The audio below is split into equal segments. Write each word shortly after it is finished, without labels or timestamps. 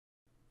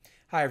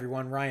Hi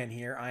everyone, Ryan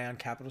here, Ion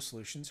Capital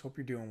Solutions. Hope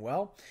you're doing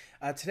well.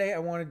 Today I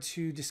wanted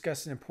to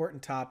discuss an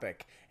important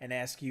topic and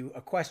ask you a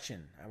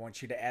question. I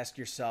want you to ask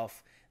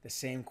yourself the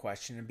same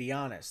question and be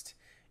honest.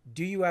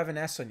 Do you have an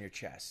S on your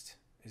chest?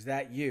 Is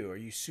that you? Are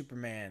you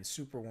Superman,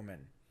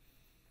 Superwoman?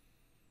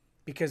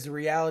 Because the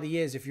reality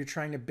is, if you're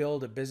trying to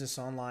build a business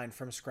online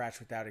from scratch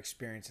without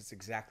experience, that's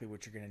exactly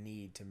what you're going to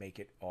need to make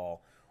it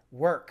all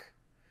work.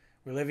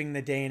 We're living in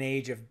the day and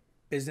age of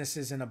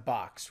businesses in a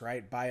box,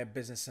 right? Buy a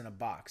business in a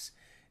box.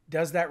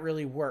 Does that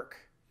really work?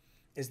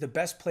 Is the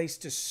best place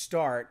to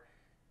start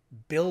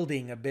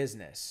building a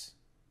business?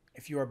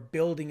 If you are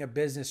building a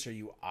business, are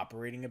you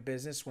operating a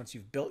business? Once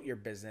you've built your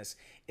business,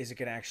 is it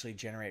going to actually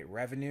generate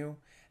revenue?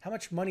 How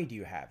much money do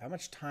you have? How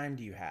much time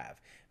do you have?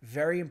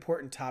 Very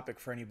important topic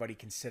for anybody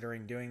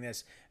considering doing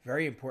this.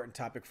 Very important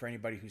topic for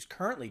anybody who's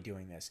currently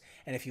doing this.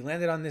 And if you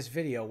landed on this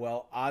video,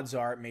 well, odds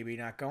are it maybe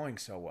not going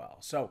so well.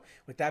 So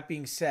with that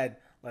being said,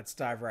 let's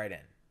dive right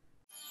in.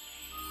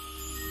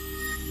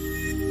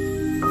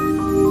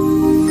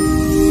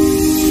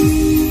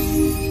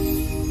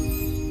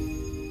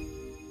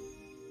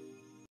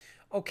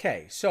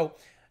 Okay, so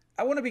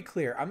I want to be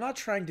clear. I'm not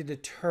trying to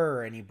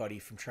deter anybody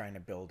from trying to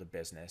build a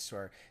business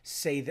or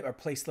say that or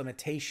place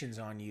limitations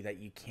on you that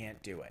you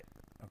can't do it.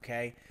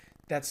 Okay,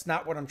 that's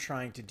not what I'm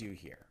trying to do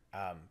here.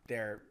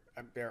 There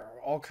are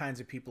all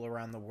kinds of people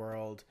around the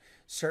world.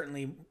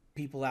 Certainly,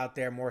 people out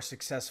there more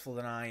successful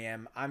than I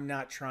am. I'm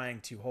not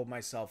trying to hold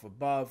myself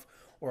above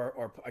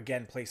or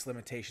again place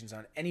limitations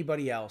on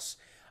anybody else.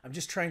 I'm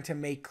just trying to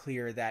make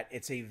clear that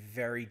it's a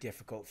very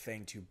difficult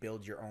thing to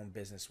build your own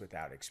business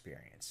without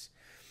experience.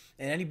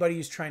 And anybody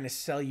who's trying to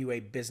sell you a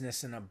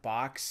business in a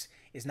box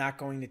is not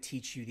going to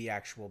teach you the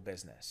actual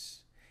business.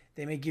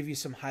 They may give you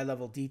some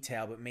high-level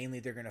detail, but mainly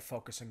they're going to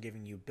focus on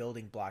giving you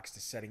building blocks to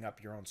setting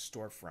up your own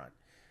storefront,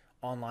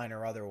 online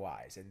or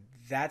otherwise. And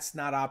that's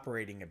not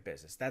operating a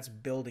business. That's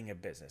building a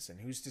business.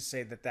 And who's to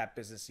say that that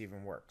business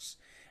even works?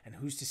 And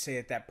who's to say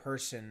that that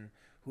person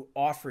who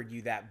offered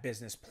you that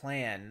business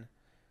plan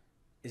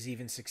is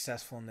even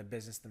successful in the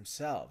business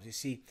themselves? You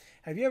see,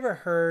 have you ever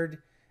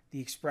heard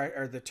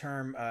the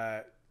term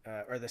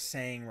or the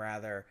saying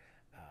rather,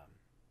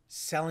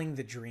 selling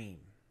the dream?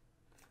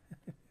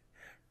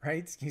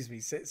 Right? Excuse me,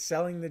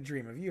 selling the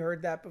dream. Have you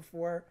heard that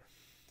before?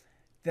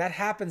 That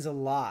happens a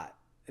lot,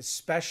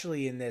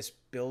 especially in this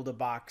build a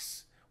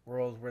box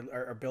world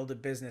or build a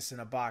business in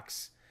a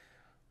box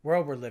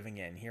world we're living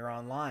in here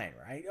online,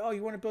 right? Oh,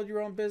 you want to build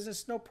your own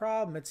business? No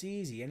problem. It's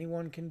easy.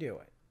 Anyone can do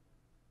it.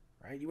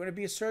 Right? You want to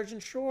be a surgeon?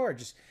 Sure.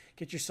 Just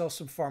get yourself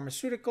some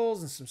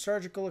pharmaceuticals and some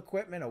surgical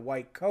equipment, a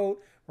white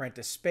coat, rent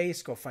a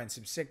space, go find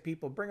some sick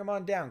people, bring them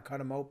on down, cut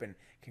them open.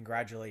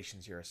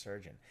 Congratulations, you're a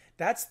surgeon.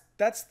 That's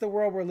the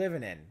world we're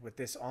living in with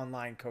this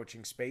online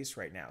coaching space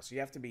right now. So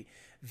you have to be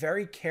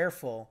very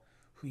careful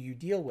who you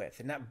deal with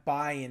and not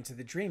buy into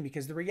the dream,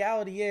 because the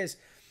reality is,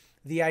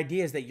 the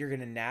idea is that you're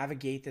going to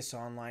navigate this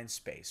online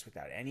space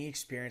without any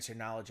experience or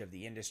knowledge of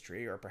the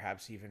industry or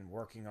perhaps even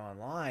working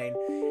online,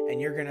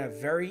 and you're going to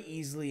very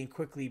easily and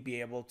quickly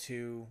be able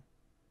to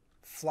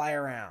fly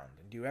around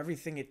and do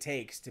everything it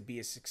takes to be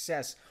a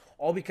success,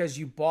 all because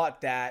you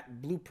bought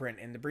that blueprint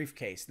in the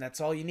briefcase, and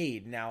that's all you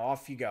need. Now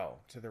off you go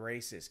to the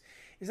races.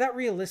 Is that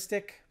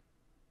realistic?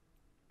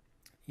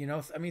 You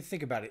know, I mean,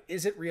 think about it.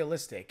 Is it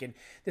realistic? And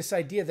this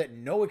idea that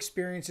no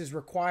experience is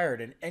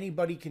required and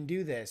anybody can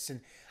do this,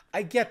 and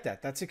I get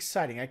that. That's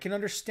exciting. I can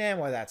understand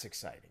why that's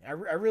exciting. I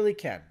really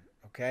can.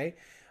 Okay.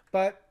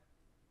 But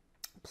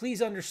please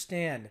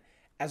understand,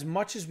 as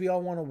much as we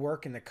all want to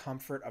work in the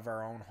comfort of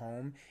our own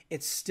home,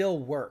 it's still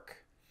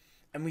work.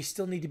 And we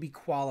still need to be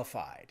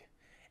qualified.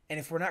 And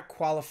if we're not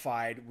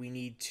qualified, we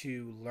need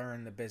to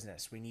learn the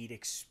business. We need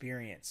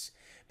experience.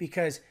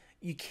 Because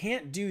you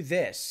can't do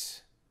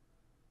this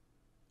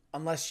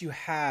unless you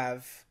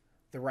have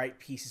the right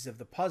pieces of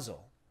the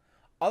puzzle.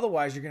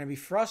 Otherwise, you're going to be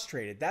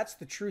frustrated. That's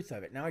the truth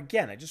of it. Now,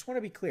 again, I just want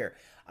to be clear.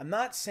 I'm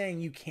not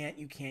saying you can't.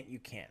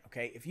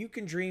 Okay? If you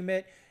can dream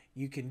it,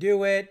 you can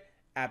do it.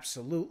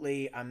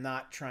 Absolutely. I'm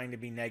not trying to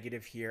be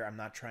negative here. I'm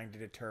not trying to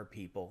deter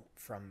people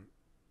from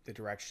the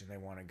direction they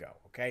want to go.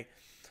 Okay?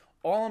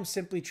 All I'm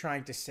simply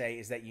trying to say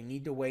is that you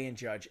need to weigh and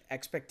judge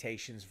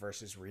expectations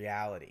versus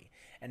reality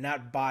and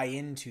not buy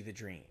into the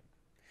dream.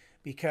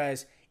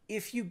 Because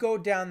if you go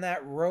down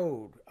that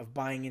road of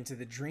buying into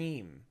the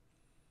dream,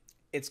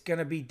 it's going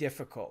to be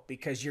difficult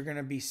because you're going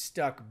to be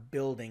stuck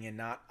building and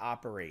not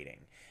operating.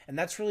 And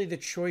that's really the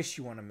choice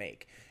you want to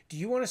make. Do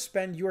you want to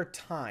spend your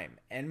time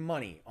and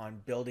money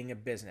on building a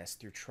business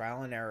through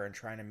trial and error and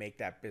trying to make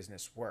that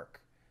business work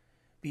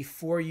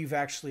before you've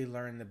actually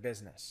learned the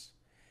business?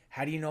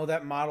 How do you know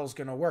that model's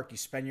going to work? You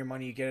spend your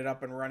money, you get it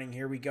up and running,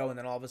 here we go, and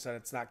then all of a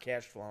sudden it's not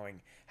cash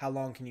flowing. How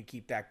long can you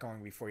keep that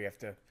going before you have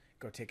to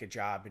go take a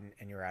job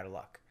and you're out of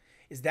luck?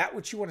 Is that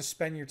what you want to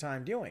spend your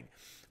time doing?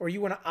 Or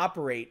you want to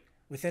operate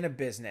within a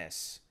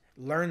business,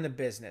 learn the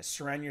business,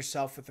 surround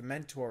yourself with the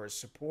mentors,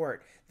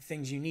 support, the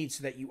things you need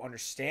so that you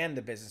understand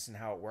the business and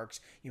how it works,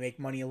 you make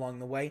money along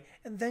the way,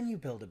 and then you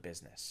build a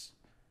business.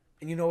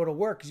 And you know it'll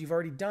work because you've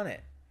already done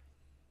it.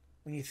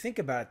 When you think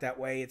about it that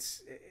way, it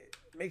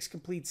makes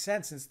complete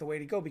sense. And it's the way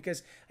to go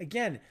because,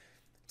 again,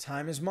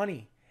 time is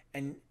money.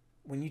 And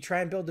when you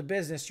try and build a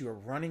business, you are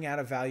running out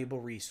of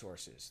valuable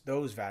resources,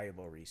 those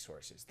valuable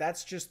resources.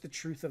 That's just the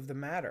truth of the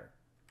matter.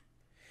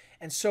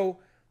 And so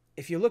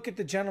if you look at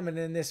the gentleman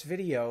in this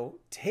video,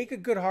 take a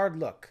good hard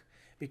look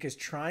because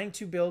trying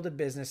to build a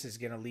business is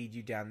going to lead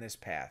you down this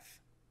path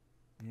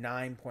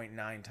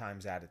 9.9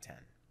 times out of 10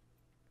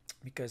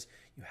 because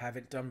you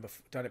haven't done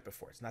it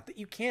before. It's not that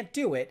you can't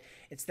do it.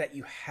 It's that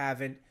you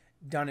haven't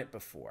done it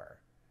before.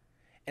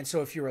 And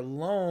so if you're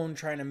alone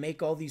trying to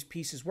make all these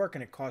pieces work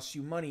and it costs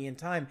you money and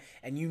time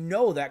and you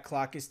know that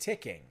clock is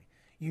ticking,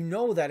 you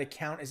know that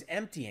account is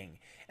emptying,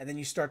 and then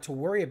you start to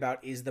worry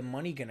about, is the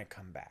money going to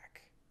come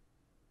back?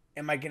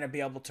 Am I going to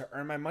be able to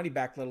earn my money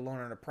back, let alone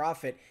earn a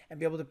profit and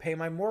be able to pay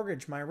my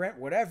mortgage, my rent,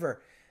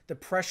 whatever? The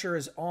pressure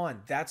is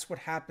on. That's what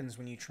happens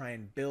when you try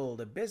and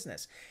build a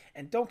business.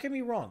 And don't get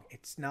me wrong.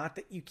 It's not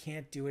that you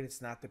can't do it.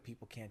 It's not that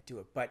people can't do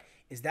it. But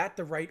is that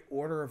the right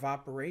order of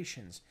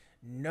operations?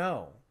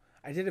 No.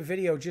 I did a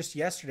video just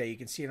yesterday. You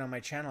can see it on my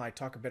channel. I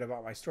talk a bit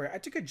about my story. I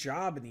took a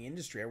job in the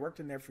industry. I worked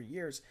in there for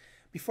years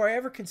before I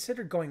ever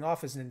considered going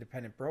off as an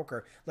independent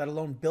broker, let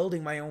alone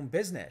building my own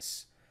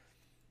business.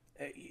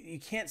 You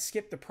can't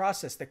skip the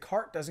process. The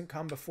cart doesn't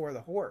come before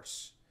the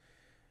horse.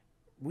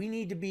 We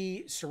need to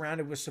be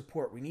surrounded with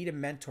support. We need a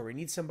mentor. We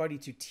need somebody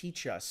to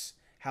teach us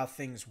how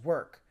things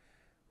work,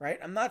 right?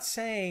 I'm not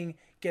saying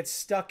get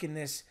stuck in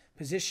this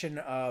position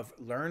of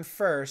learn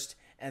first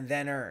and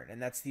then earn,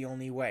 and that's the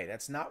only way.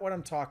 That's not what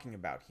I'm talking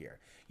about here.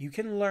 You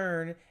can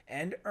learn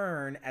and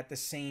earn at the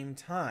same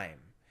time.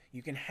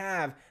 You can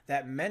have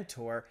that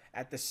mentor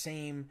at the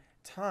same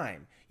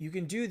time. You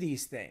can do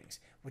these things.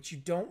 What you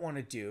don't want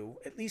to do,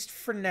 at least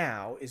for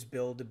now, is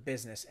build a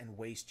business and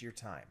waste your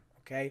time,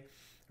 okay?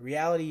 The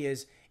reality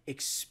is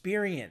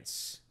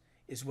experience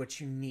is what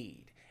you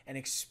need. And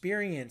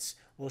experience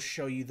will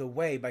show you the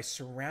way by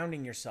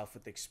surrounding yourself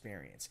with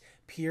experience.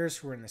 Peers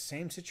who are in the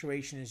same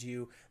situation as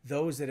you,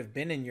 those that have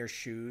been in your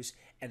shoes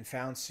and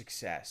found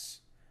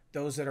success,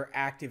 those that are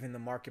active in the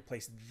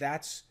marketplace,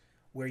 that's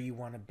where you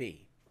want to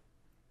be.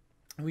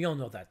 And we all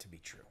know that to be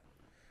true.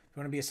 If you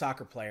want to be a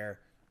soccer player,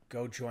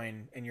 go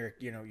join, and your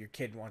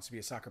kid wants to be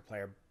a soccer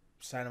player,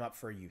 sign them up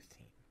for a youth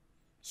team.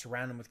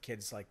 Surround them with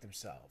kids like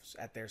themselves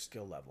at their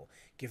skill level.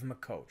 Give them a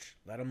coach.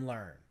 Let them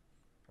learn,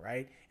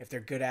 right? If they're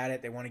good at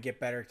it, they want to get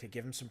better, to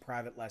give them some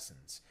private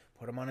lessons.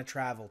 Put them on a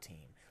travel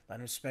team. Let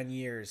them spend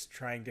years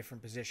trying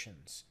different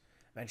positions.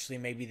 Eventually,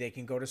 maybe they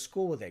can go to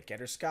school with it,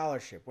 get a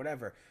scholarship,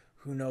 whatever.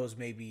 Who knows,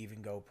 maybe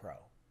even go pro,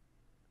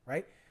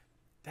 right?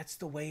 That's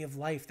the way of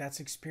life. That's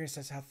experience.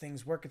 That's how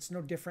things work. It's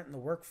no different in the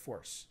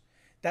workforce.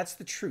 That's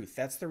the truth.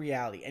 That's the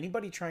reality.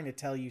 Anybody trying to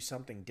tell you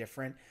something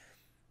different,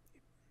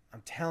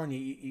 I'm telling you,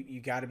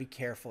 you got to be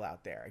careful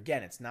out there.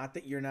 Again, it's not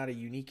that you're not a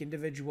unique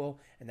individual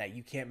and that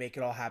you can't make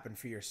it all happen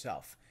for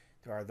yourself.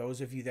 There are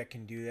those of you that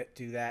can do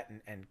that,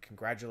 and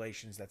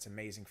congratulations. That's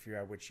amazing for you.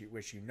 I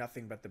wish you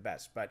nothing but the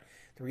best. But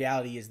the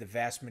reality is the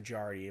vast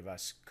majority of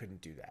us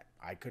couldn't do that.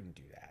 I couldn't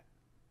do that.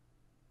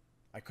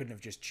 I couldn't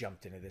have just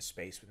jumped into this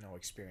space with no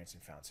experience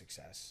and found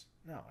success.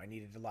 No, I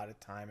needed a lot of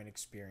time and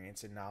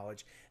experience and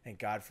knowledge. Thank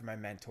God for my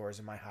mentors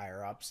and my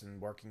higher-ups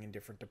and working in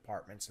different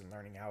departments and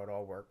learning how it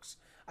all works.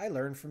 I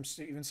learned from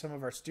even some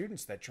of our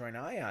students that join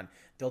ION.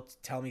 They'll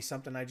tell me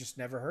something I just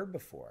never heard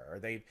before, or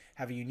they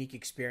have a unique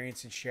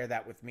experience and share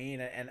that with me,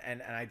 and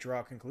I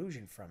draw a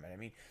conclusion from it. I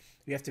mean,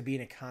 we have to be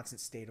in a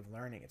constant state of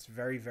learning. It's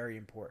very, very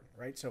important,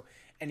 right? So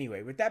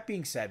anyway, with that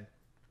being said,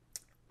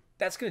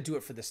 that's going to do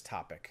it for this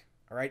topic.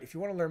 All right. If you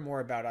want to learn more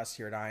about us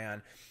here at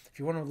ION, if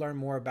you want to learn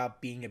more about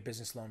being a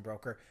business loan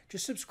broker,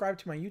 just subscribe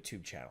to my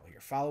YouTube channel here.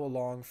 Follow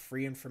along,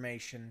 free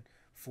information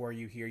for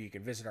you here. You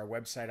can visit our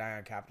website,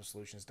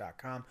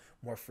 ioncapitalsolutions.com.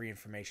 More free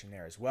information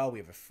there as well. We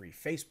have a free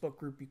Facebook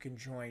group you can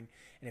join.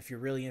 And if you're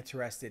really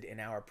interested in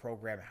our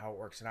program, how it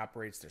works and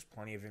operates, there's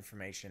plenty of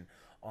information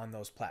on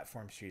those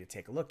platforms for you to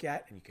take a look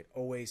at. And you can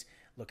always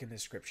look in the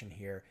description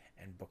here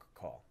and book a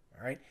call.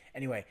 All right.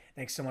 Anyway,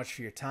 thanks so much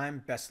for your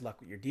time. Best of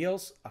luck with your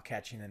deals. I'll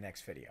catch you in the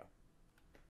next video.